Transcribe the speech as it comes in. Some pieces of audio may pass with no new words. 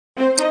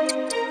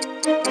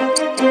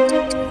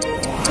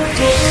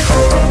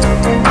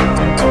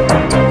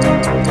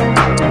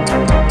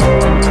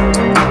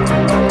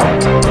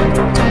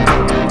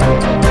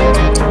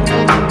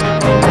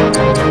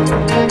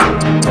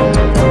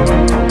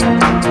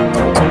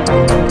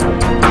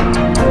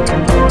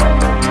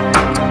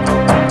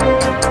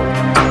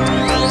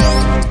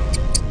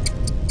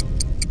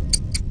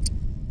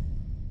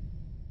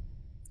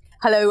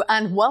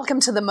and welcome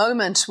to The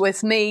Moment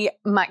with me,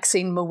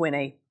 Maxine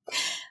Mawhinney.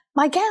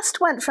 My guest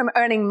went from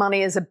earning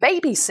money as a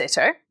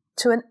babysitter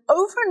to an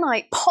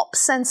overnight pop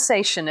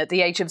sensation at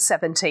the age of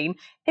 17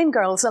 in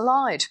Girls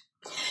Aloud.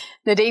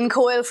 Nadine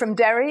Coyle from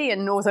Derry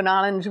in Northern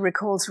Ireland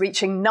recalls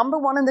reaching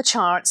 #1 in the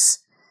charts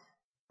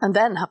and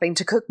then having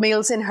to cook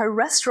meals in her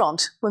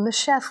restaurant when the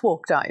chef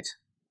walked out.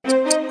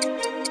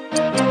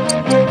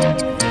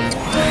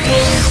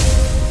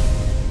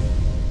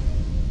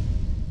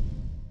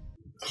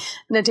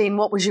 Nadine,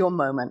 what was your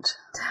moment?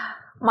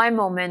 My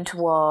moment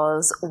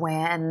was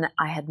when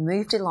I had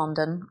moved to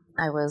London.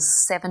 I was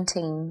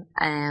 17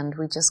 and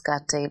we just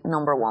got to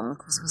 #1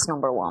 because it was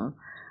 #1.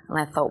 And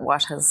I thought,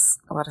 what has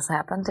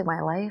happened in my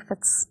life?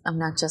 I'm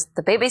not just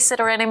the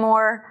babysitter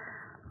anymore.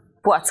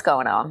 What's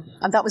going on?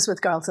 And that was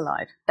with Girls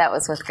Aloud. That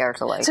was with Girls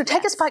Aloud. So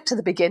take us back to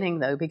the beginning,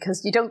 though,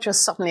 because you don't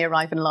just suddenly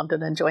arrive in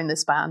London and join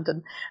this band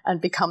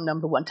and become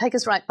 #1. Take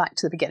us right back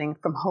to the beginning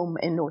from home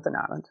in Northern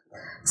Ireland.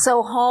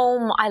 So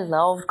home, I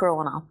loved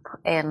growing up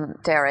in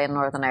Derry in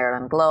Northern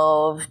Ireland.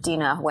 Loved,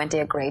 went to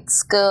a great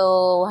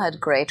school, had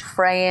great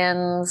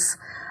friends.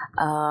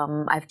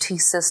 I have 2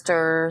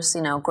 sisters,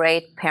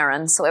 great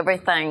parents. So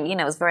everything,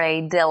 was very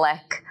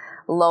idyllic,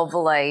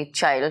 lovely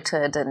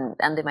childhood and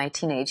into my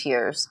teenage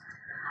years.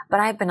 But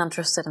I've been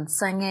interested in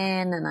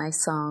singing, and I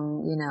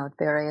sung,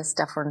 various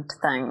different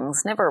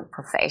things, never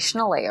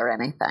professionally or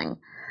anything.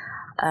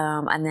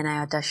 And then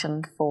I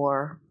auditioned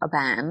for a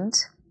band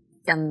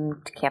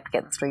and kept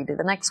getting through to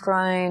the next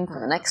round,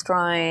 and the next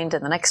round,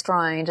 and the next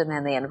round. And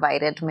then they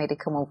invited me to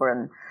come over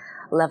and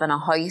live in a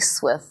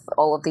house with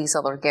all of these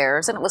other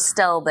girls. And it was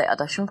still the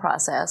audition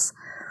process.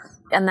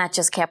 And that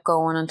just kept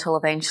going until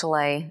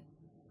eventually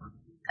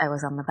I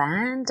was on the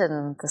band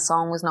and the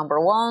song was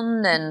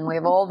 #1 and we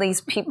have all these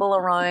people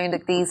around,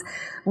 like these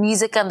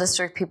music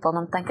industry people, and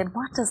I'm thinking,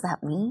 what does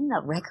that mean? A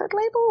record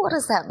label? What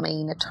does that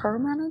mean? A tour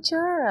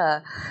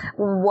manager?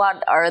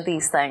 What are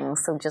these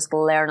things? So just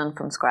learning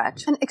from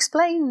scratch. And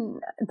explain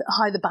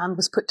how the band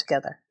was put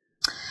together.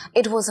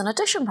 It was an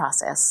audition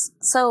process.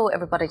 So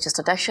everybody just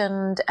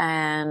auditioned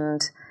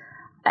and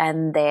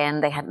then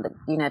they had,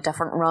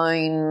 different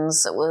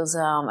rounds. It was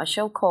a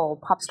show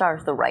called Pop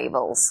Stars The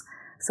Rivals.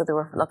 So they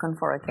were looking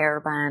for a girl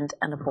band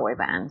and a boy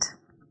band.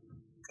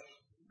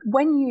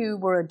 When you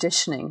were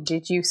auditioning,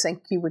 did you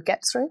think you would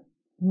get through?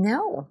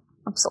 No,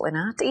 absolutely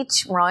not.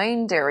 Each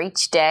round or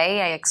each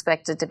day, I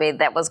expected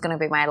that was going to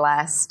be my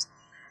last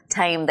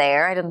time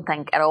there. I didn't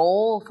think at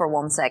all for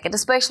 1 second,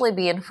 especially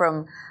being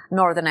from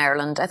Northern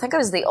Ireland. I think I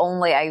was the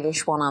only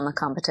Irish one on the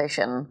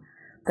competition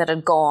that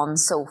had gone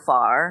so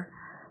far.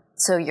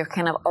 So you're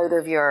kind of out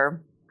of your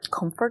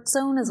comfort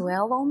zone as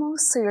well,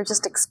 almost. So you're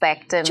just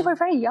expecting. But you were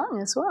very young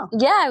as well.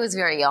 Yeah, I was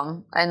very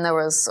young, and there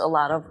was a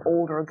lot of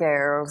older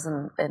girls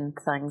and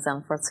things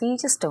in for it. So you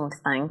just don't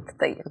think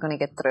that you're going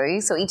to get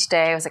through. So each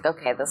day I was like,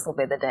 okay, this will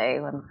be the day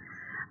when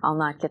I'll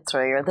not get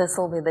through, or this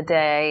will be the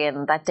day,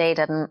 and that day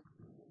didn't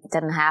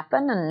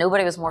happen, and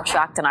nobody was more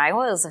shocked than I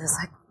was. I was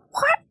like,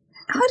 what?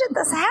 How did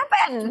this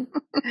happen?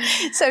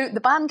 So the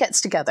band gets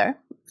together.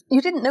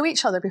 You didn't know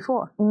each other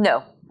before?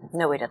 No,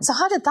 we didn't. So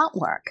how did that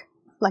work?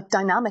 Like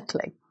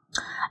dynamically?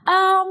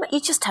 You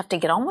just have to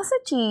get on with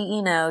it.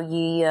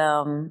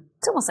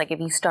 It's almost like if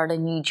you start a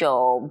new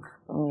job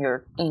and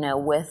you're,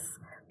 with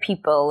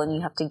people and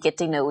you have to get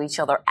to know each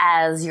other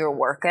as you're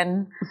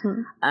working.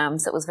 Mm-hmm.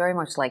 So it was very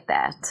much like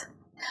that.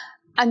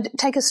 And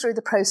take us through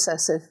the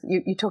process of,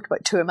 you talked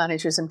about tour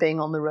managers and being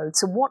on the road.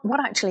 So what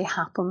actually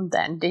happened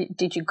then?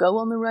 Did you go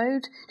on the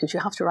road? Did you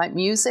have to write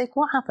music?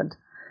 What happened?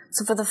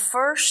 So for the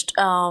first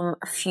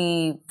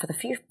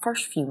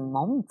few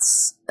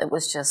months, it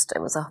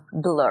was a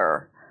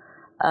blur.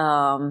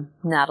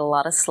 Not a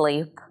lot of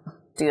sleep,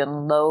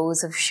 doing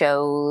loads of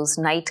shows,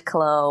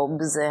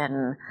 nightclubs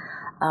and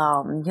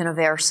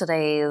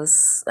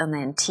universities, and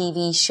then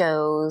TV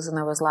shows, and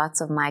there was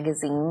lots of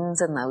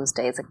magazines in those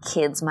days, like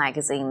kids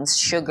magazines,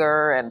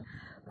 Sugar and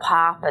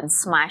Pop and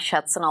Smash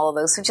Hits and all of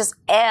those. So just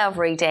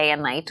every day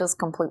and night was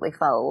completely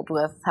filled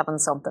with having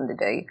something to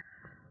do.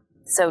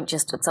 So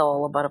it's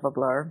all a bit of a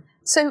blur.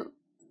 So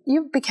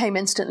you became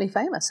instantly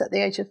famous at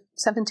the age of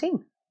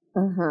 17.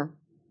 Mm-hmm.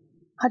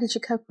 How did you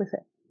cope with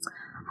it?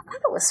 I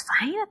think it was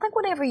fine. I think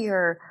whenever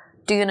you're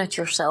doing it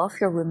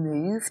yourself, you're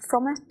removed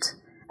from it.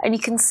 And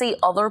you can see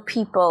other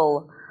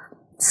people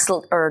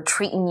are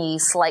treating you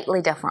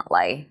slightly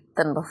differently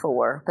than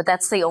before. But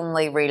that's the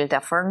only real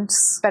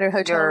difference. Better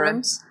hotel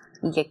rooms?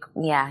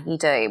 Yeah, you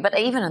do. But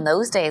even in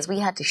those days, we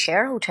had to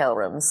share hotel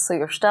rooms. So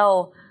you're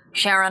still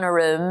sharing a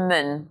room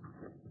and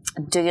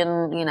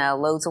doing,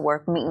 loads of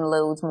work, meeting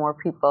loads more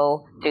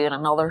people, doing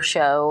another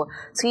show.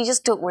 So you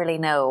just don't really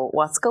know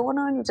what's going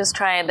on. You're just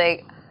trying to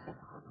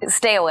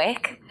stay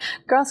awake.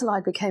 Girls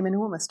Aloud became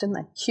enormous, didn't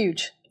they?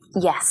 Huge.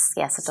 Yes,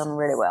 it's done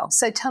really well.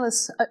 So tell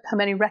us how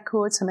many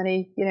records, how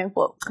many,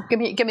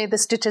 give me the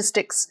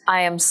statistics.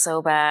 I am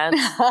so bad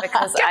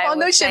because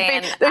those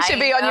should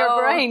be on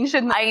your brain,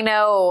 shouldn't they? I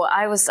know.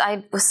 I was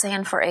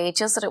saying for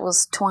ages that it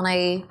was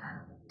 20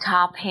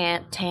 top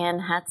 10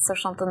 hits or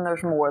something.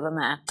 There's more than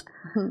that.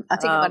 I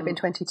think it might have been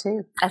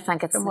 22. I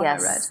think it's, from what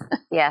yes. I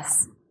read.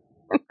 Yes.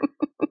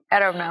 I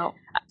don't know.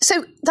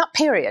 So that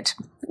period,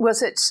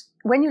 was it,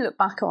 when you look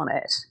back on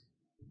it,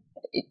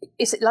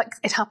 is it like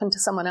it happened to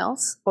someone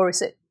else? Or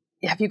is it,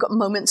 have you got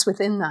moments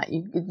within that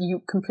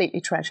you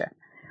completely treasure?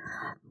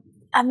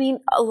 I mean,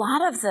 a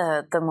lot of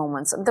the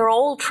moments, they're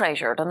all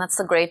treasured, and that's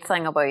the great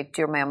thing about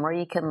your memory.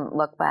 You can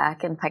look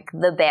back and pick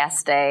the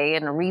best day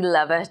and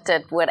relive it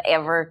at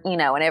whatever,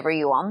 whenever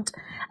you want.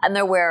 And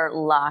there were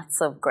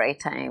lots of great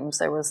times.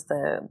 There was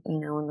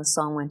when the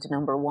song went to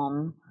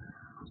 #1.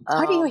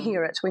 How do you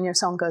hear it when your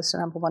song goes to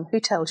 #1? Who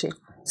tells you?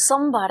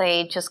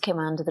 Somebody just came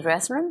into the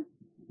dressing room.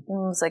 It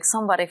was like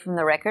somebody from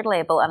the record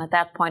label, and at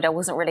that point I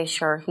wasn't really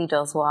sure who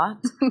does what.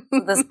 So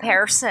this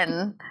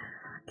person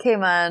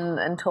came in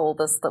and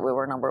told us that we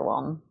were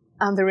 #1.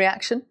 And the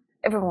reaction?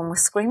 Everyone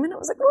was screaming. It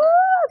was like, woo!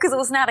 Because it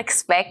was not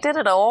expected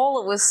at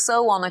all. It was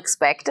so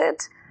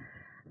unexpected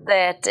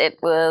that it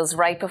was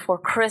right before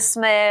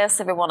Christmas.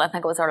 Everyone, I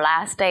think it was our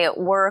last day at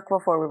work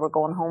before we were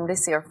going home to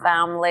see our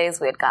families.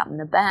 We had gotten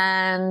the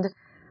band.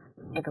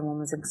 Everyone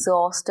was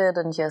exhausted,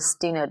 and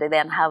just, to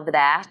then have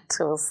that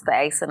was the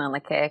icing on the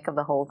cake of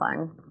the whole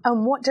thing.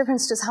 And what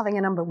difference does having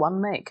a #1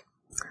 make?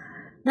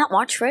 Not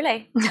much,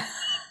 really.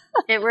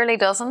 It really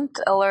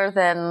doesn't, other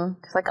than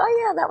it's like, oh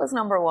yeah, that was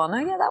 #1. Oh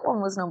yeah, that one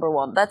was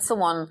 #1. That's the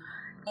one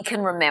you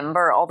can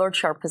remember. Other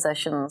chart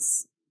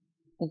positions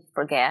you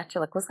forget.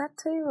 You're like, was that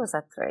 2? Was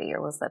that 3?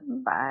 Or was that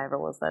 5? Or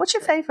was that? What's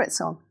your favourite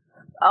song?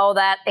 Oh,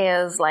 that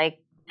is like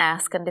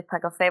asking to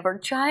pick a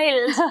favourite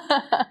child.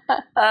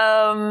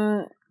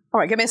 All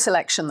right, give me a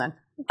selection then.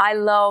 I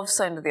love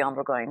Sound of the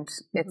Underground.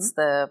 It's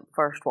the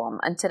first one.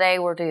 And today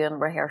we're doing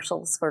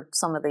rehearsals for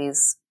some of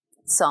these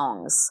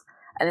songs.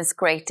 And it's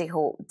great to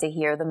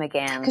hear them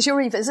again. Because you're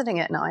revisiting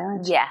it now,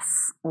 aren't you?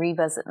 Yes,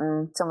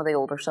 revisiting some of the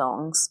older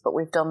songs. But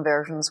we've done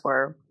versions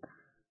where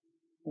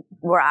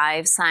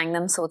I've sang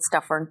them, so it's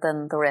different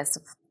than the rest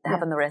of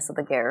having the rest of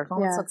the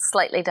girls. Yeah. So it's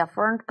slightly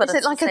different. But is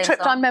it like a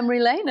trip down memory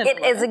lane?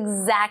 It is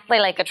exactly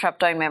like a trip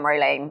down memory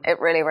lane.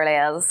 It really,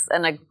 really is,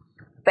 in a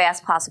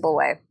best possible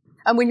way.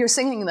 And when you're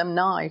singing them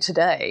now,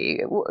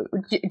 today,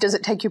 does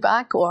it take you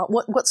back? Or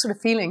what sort of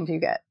feeling do you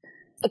get?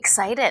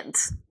 Excited.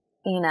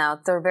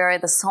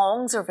 The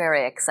songs are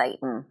very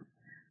exciting.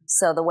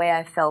 So the way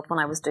I felt when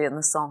I was doing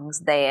the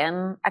songs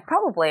then, I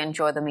probably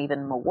enjoy them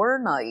even more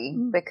now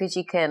because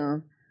you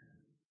can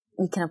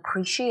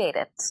appreciate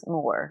it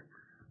more.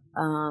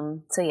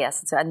 So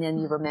yes, and then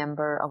you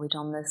remember, oh, we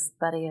done this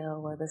video,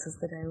 or this is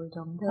the day we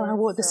done this. And I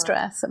wore this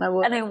dress, and I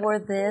wore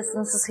this,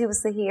 and this is who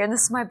was here, and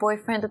this is my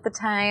boyfriend at the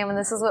time, and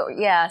this is what,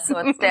 so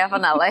it's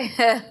definitely.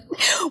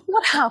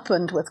 What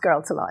happened with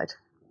Girls Aloud?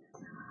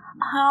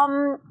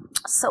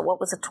 So what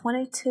was it,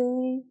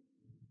 22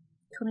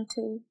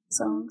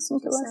 songs? I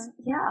think it was.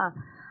 Yeah.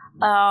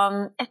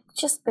 It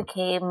just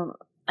became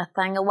a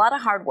thing. A lot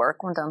of hard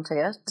work went into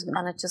it,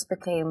 and it just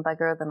became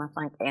bigger than I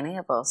think any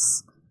of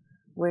us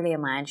really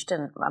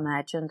imagined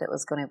it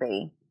was going to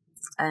be.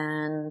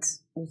 And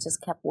we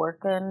just kept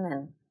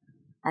working,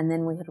 and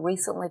then we had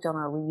recently done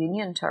a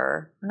reunion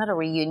tour. Not a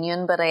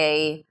reunion, but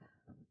a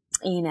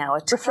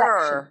tour.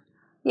 Reflection.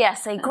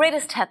 Yes, a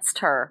greatest hits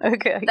tour.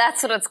 Okay.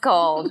 That's what it's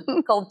called.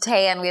 Called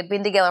 10. We had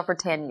been together for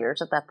 10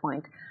 years at that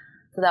point.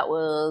 So that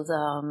was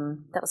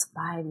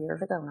 5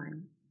 years ago now.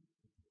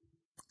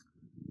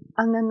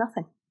 And then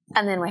nothing.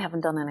 And then we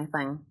haven't done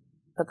anything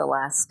for the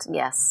last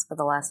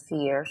few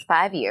years.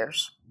 5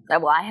 years.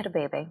 Well, I had a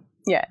baby.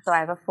 Yeah. So I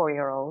have a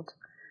 4-year-old.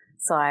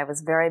 So I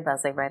was very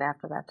busy right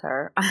after that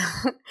tour.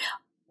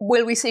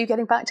 Will we see you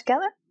getting back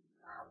together?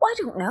 Well, I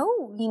don't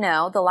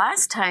know. The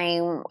last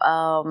time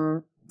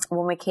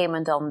when we came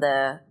and done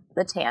the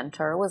 10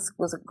 tour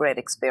was a great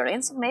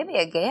experience. Maybe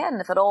again,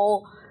 if it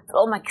all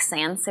makes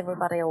sense.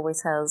 Everybody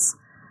always has,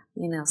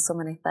 so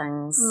many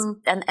things.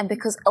 And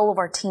because all of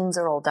our teams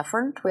are all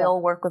different, we all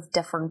work with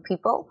different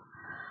people.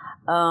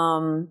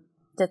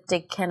 That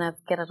they kind of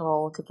get it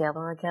all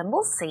together again.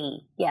 We'll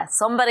see. Yeah,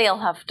 somebody will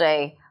have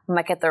to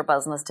make it their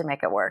business to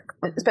make it work.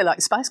 It's a bit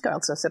like Spice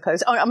Girls, I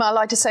suppose. Oh, am I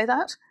allowed to say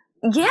that?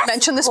 Yes.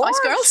 Mention the Spice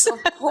Girls?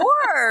 Of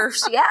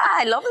course. Yeah,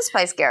 I love the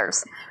Spice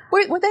Girls.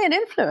 Were they an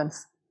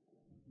influence?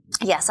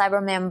 Yes, I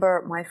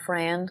remember my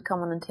friend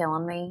coming and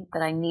telling me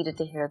that I needed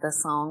to hear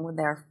this song when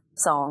their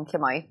song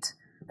came out,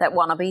 that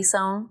Wannabe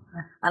song.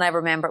 And I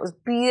remember it was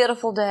a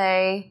beautiful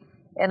day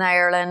in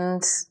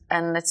Ireland,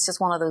 and it's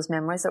just one of those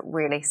memories that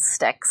really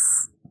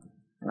sticks.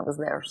 And it was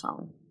their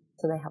song,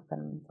 so they have been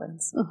an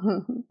influence.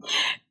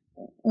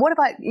 What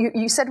about,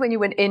 you said when you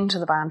went into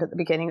the band at the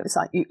beginning, it was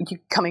like you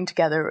coming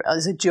together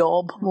as a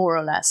job, more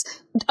or less.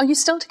 Are you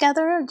still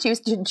together? Do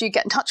you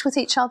get in touch with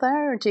each other?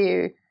 Or do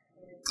you?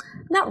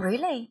 Not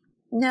really.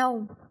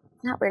 No,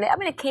 not really. I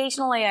mean,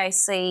 occasionally I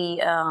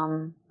see,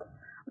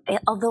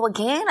 although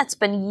again, it's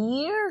been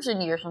years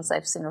and years since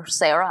I've seen her,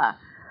 Sarah,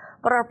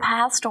 but our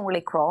paths don't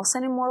really cross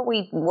anymore.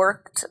 We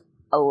worked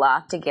a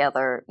lot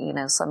together,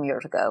 some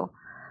years ago.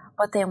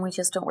 But then we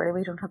just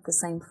we don't have the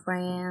same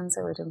friends,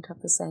 or we don't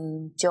have the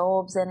same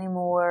jobs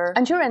anymore.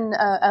 And you're in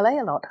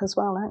LA a lot as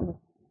well, aren't you?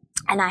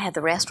 And I had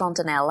the restaurant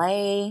in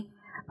LA.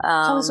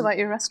 Tell us about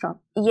your restaurant.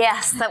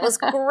 Yes, that was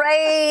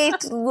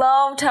great.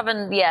 Loved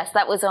having, yes,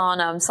 that was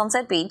on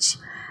Sunset Beach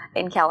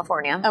in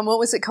California. And what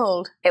was it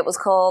called? It was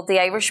called The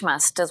Irish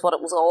Mist, is what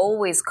it was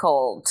always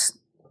called.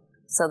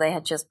 So they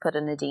had just put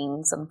a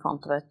Nadine's in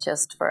front of it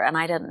just for, and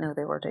I didn't know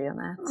they were doing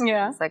that.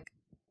 Yeah. It's like,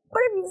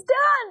 what have you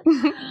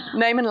done?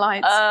 Name and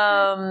lights.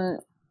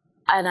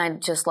 And I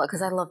just love,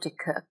 because I love to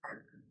cook.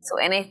 So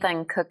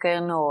anything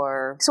cooking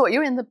or... So what,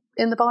 you're in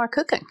the bar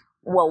cooking?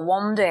 Well,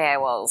 one day I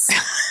was.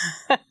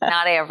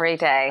 Not every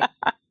day.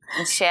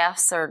 And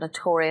chefs are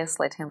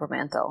notoriously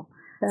temperamental.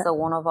 Yeah. So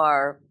one of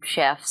our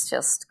chefs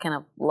just kind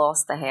of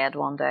lost the head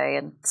one day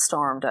and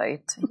stormed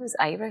out. He was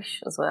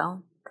Irish as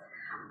well.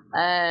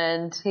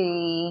 And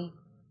he,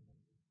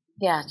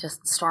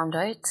 just stormed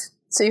out.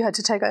 So you had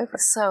to take over?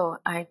 So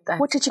I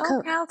what did you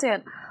cook? I'll do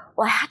it.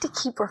 Well, I had to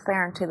keep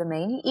referring to the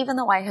menu, even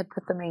though I had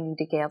put the menu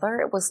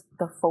together. It was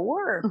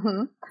before.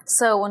 Mm-hmm.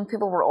 So when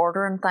people were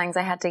ordering things,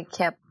 I had to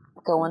keep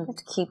going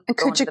to keep. And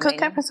going could you to cook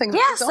menu. everything?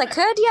 Yes, I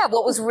could. Yeah.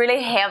 What was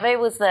really heavy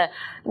was the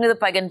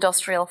big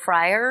industrial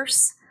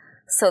fryers.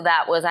 So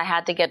that was, I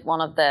had to get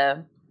one of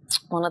the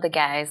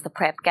guys, the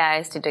prep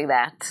guys, to do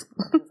that.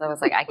 I was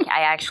like,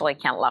 I actually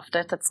can't lift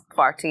it. It's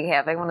far too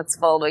heavy when it's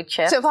full with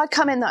chips. So if I'd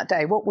come in that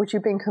day, what would you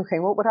have been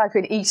cooking? What would I have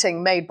been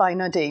eating made by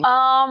Nadine?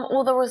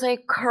 Well, there was a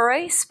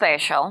curry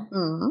special.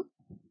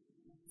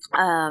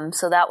 Mm-hmm.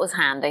 So that was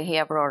handy.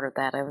 Whoever ordered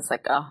that, I was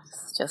like, oh,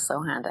 it's just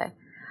so handy.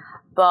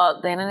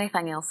 But then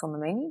anything else on the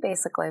menu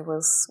basically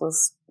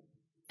was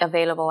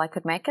available. I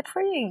could make it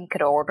for you. You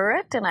could order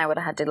it, and I would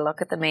have had to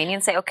look at the menu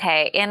and say,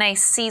 okay, in a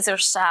Caesar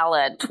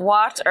salad,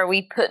 what are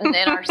we putting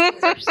in our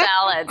Caesar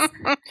salads?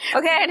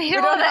 Okay, and we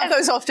don't have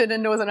those often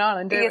in Northern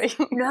Ireland, do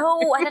we?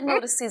 No, I didn't know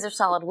what a Caesar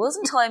salad was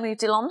until I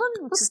moved to London,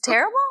 which is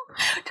terrible.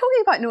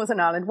 Talking about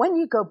Northern Ireland, when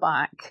you go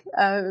back,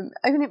 I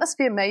mean, it must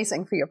be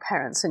amazing for your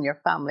parents and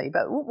your family,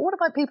 but what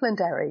about people in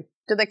Derry?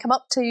 Do they come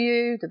up to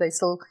you? Do they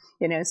still,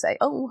 say,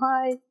 oh,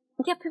 hi?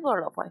 Yeah, people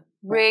are lovely.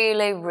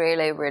 Really,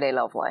 really, really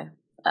lovely.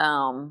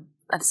 And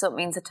so it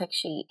means it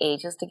takes you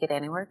ages to get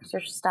anywhere because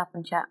you're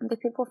stopping chatting to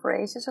people for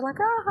ages. You're like,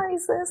 oh,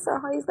 how's this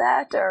or how's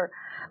that?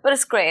 But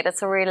it's great.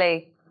 It's a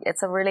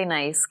really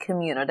nice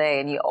community,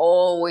 and you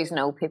always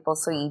know people,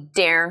 so you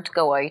daren't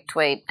go out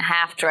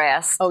half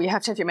dressed. Oh, you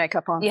have to have your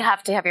makeup on. You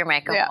have to have your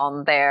makeup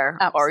on there,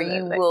 absolutely. Or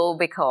you will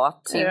be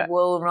caught. You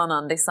will run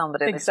into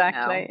somebody.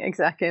 Exactly,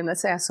 exactly. And they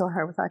say I saw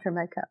her without her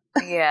makeup.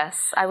 Yes,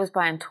 I was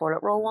buying toilet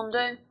roll one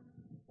day,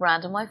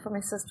 randomly, for my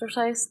sister's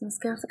house, and this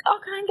girl was like, oh,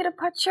 can I get a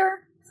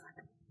picture?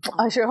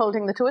 As you're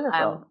holding the toilet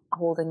roll? I'm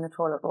holding the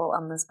toilet roll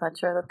on this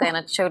picture. That then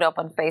it showed up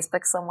on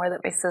Facebook somewhere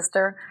that my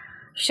sister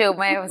showed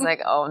me. I was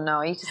like, oh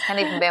no, you just can't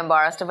even be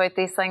embarrassed about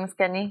these things,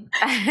 can you?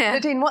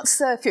 Nadine, what's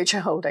the future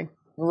holding?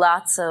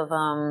 Lots of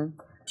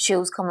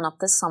shows coming up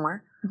this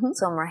summer. Mm-hmm.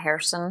 So I'm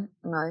rehearsing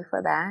now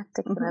for that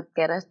to kind of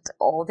get it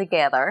all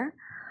together.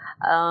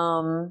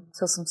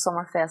 So some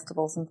summer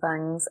festivals and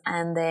things,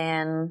 and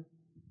then...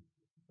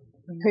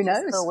 Who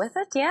knows? Just go with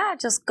it, yeah.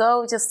 Just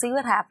go, just see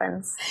what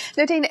happens.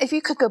 Nadine, if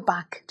you could go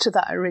back to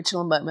that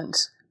original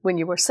moment when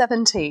you were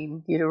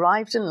 17, you'd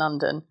arrived in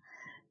London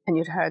and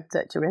you'd heard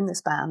that you were in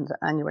this band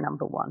and you were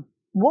number one,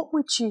 what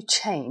would you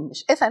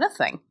change, if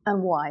anything,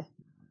 and why?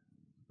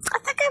 I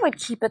think I would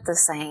keep it the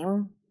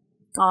same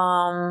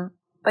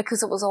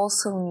because it was all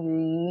so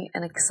new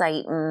and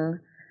exciting.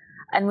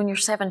 And when you're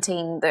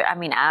 17,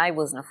 I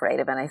wasn't afraid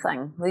of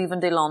anything.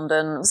 Moving to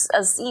London,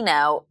 as you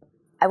know,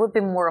 I would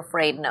be more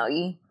afraid now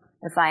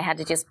if I had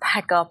to just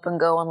pack up and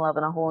go and live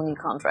in a whole new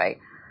country.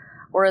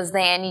 Whereas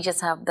then you just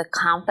have the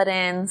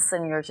confidence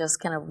and you're just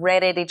kind of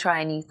ready to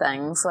try new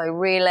things. So I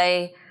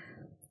really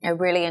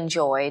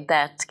enjoyed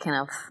that kind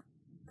of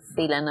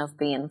feeling of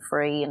being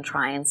free and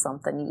trying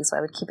something new. So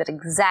I would keep it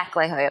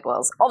exactly how it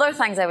was. Other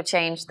things I would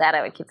change, that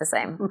I would keep the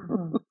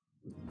same.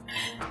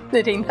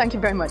 Nadine, thank you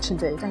very much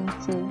indeed. Thank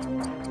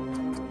you.